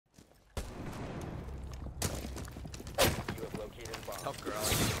Top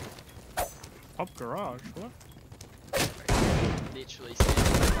garage. Top garage? What? Literally standing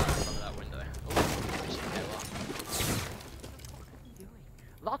right in front of that window. Oh, shit,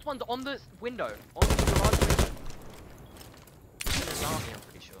 last one's on the window. On the garage window. He's in his army, I'm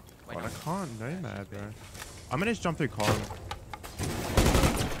pretty sure. Wait, God, no. I can't know mad, bro. I'm gonna just jump through column.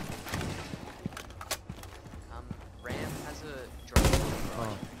 Ram has a drone on the garage.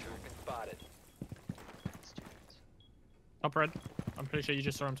 Oh. Spotted. Top red. I'm pretty sure you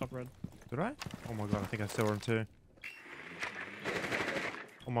just saw him top red. Did I? Oh my god, I think I saw him too.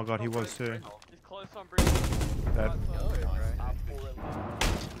 Oh my god, he was too. He's close on bridge. Dead.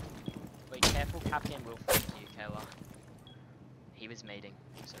 Wait, careful, Captain will flank you, Kayla. He was meeting,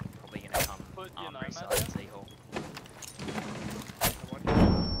 so probably gonna come armory side Z hall.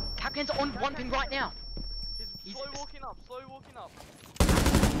 Captain's on one ping right now! He's slow walking up,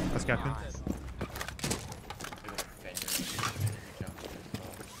 That's Captain. Nice.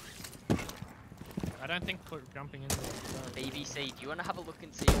 I don't think we're jumping into it. BBC, do you want to have a look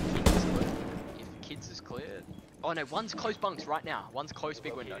and see if Kids is clear? If Kids is clear... Oh no, one's close bunks right now. One's close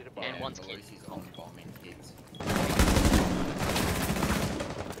big window, and one's Kids.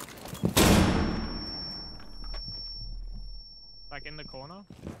 Like in the corner?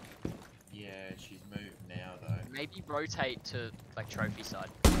 Yeah, she's moved now though. Maybe rotate to, like, trophy side.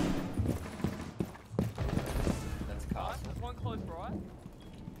 That's castle. There's one close right.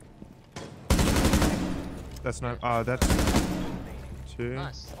 That's no. that's two.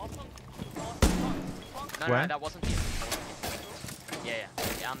 Nice. Last one. No, Where? no, that wasn't him. Yeah.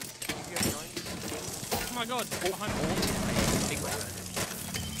 Oh my god, behind me. Big window.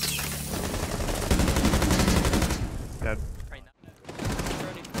 Dead.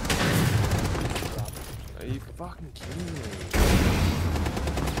 Are you fucking kidding me?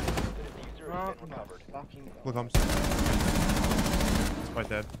 Look, I'm. It's quite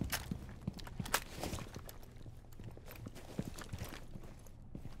dead.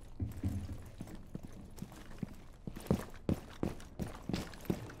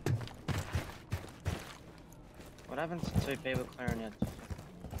 What happens to people clearing it?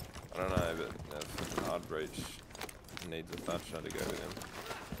 I don't know, but that's a hard breach. Needs a Thatcher to go with him.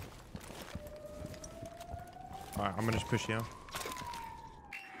 Alright, I'm gonna just push here.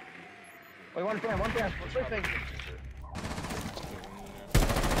 Wait, one down, flipping.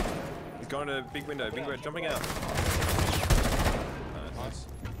 He's going to big window, jumping out. Nice.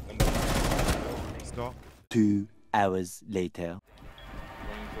 Stop. 2 hours later.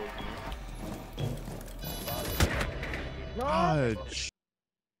 Fudge.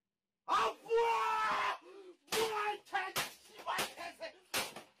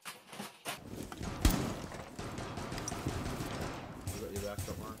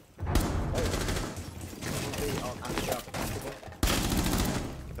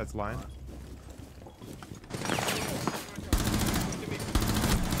 That's line.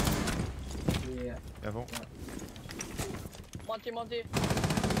 Yeah. Devil. Monty. Monty's dead.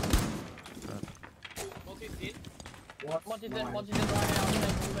 Monty's dead right now.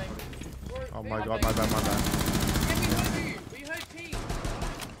 Oh my god, my bad. We heard P.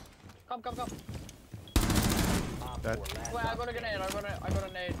 Come. Dead. Wait, I got a grenade. I got a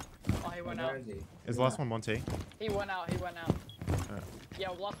nade. Oh, he went out. Is the last one Monty? He went out. Yeah,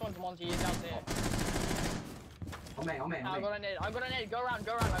 last one's Monty. He's out there. Oh man. I got a nade. Go around.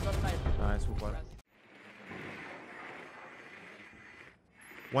 I got a nade. Nice, we'll play.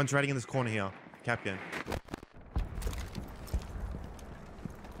 One's raiding in this corner here. Captain.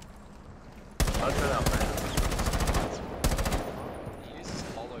 He uses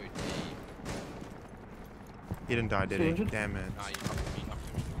hollow D. He didn't die, did he? Damn it. Nah, you knocked him.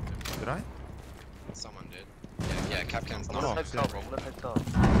 Did I? Someone did. Yeah, Capcan's Oh, not. shit.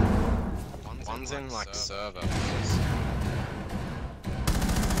 One's in like server.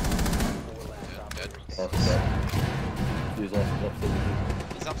 Dead. He's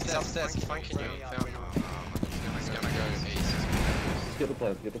upstairs, flanking you. He's gonna go east. Get the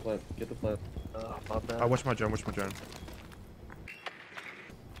plant. I watch my drone.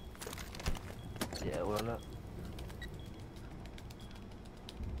 Yeah, we're not.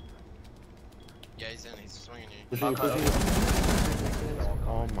 Yeah, he's in, he's swinging you.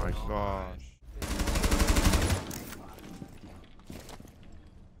 Oh my gosh.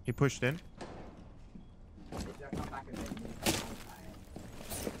 He pushed in.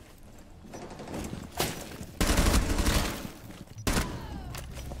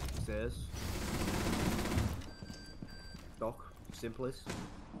 Stairs. Dock. Simplest.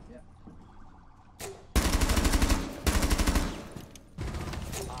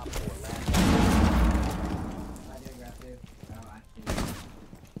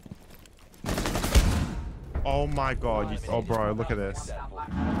 Oh my god. Oh, bro, look at this.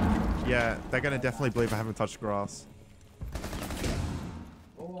 Yeah, they're gonna definitely believe I haven't touched grass.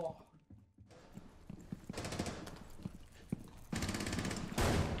 Oh.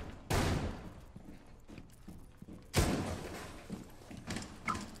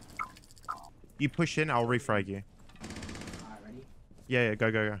 You push in, I'll refrag you. Alright, ready? Yeah,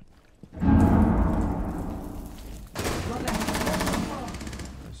 go, go, go.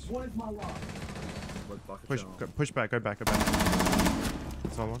 What is my lock? Push back, go back, go back.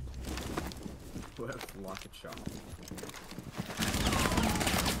 Someone. Like a shot.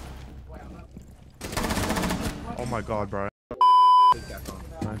 Oh my god, bro.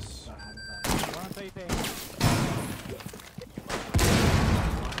 Nice. It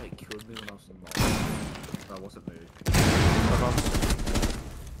killed me when I was in mode. That wasn't me.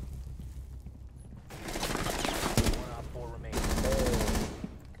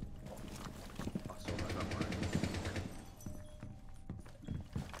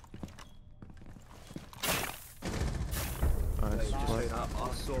 Nice. I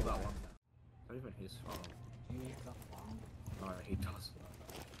saw that one. Not even his phone. No, he does.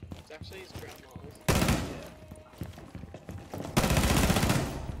 It's actually his grandma's.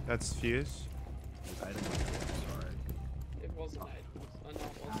 That's Fuse. Sorry. It wasn't Aiden. I know it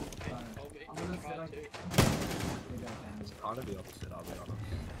wasn't. Aiden told me. He tried to. It's kind of the opposite, I'll be honest.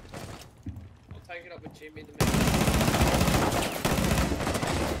 I'll take it up with Jimmy the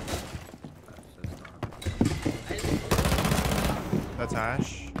That's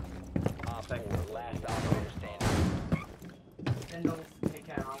Ash.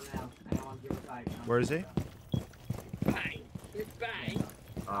 Where is he? Bang! With bang!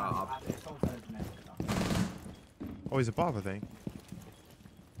 Oh, he's above, I think.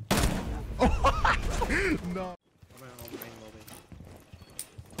 No.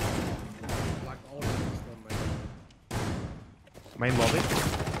 Main lobby?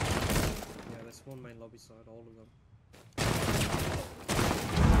 Yeah, there's one main lobby side, all of them.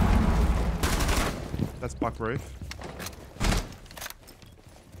 That's Buck Roof.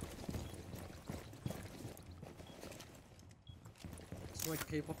 It's like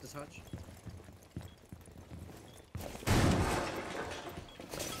keep up the touch.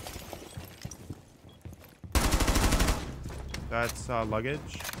 That's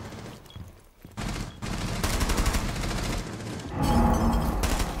luggage.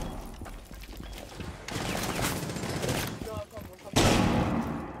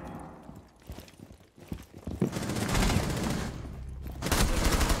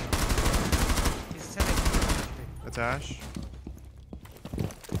 That's Ash.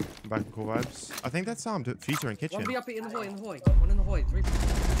 I'm back in cool vibes. I think that's Future in kitchen. One be up in the void, One in the void, 3 ping.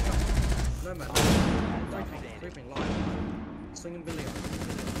 No man. 3 ping, live. Swinging Billy.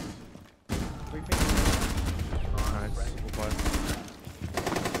 3 ping. Nice. We'll play.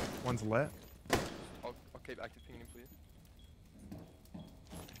 One's lit. I'll keep active pinging him for you.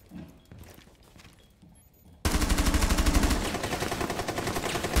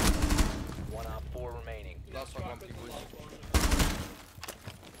 Last one, ping blue.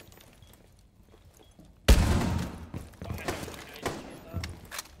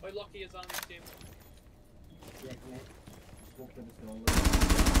 Oh, Lucky is on this team. Yeah, come here. Just walk to this door.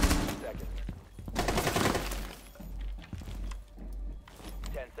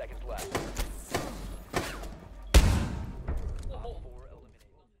 10 seconds left.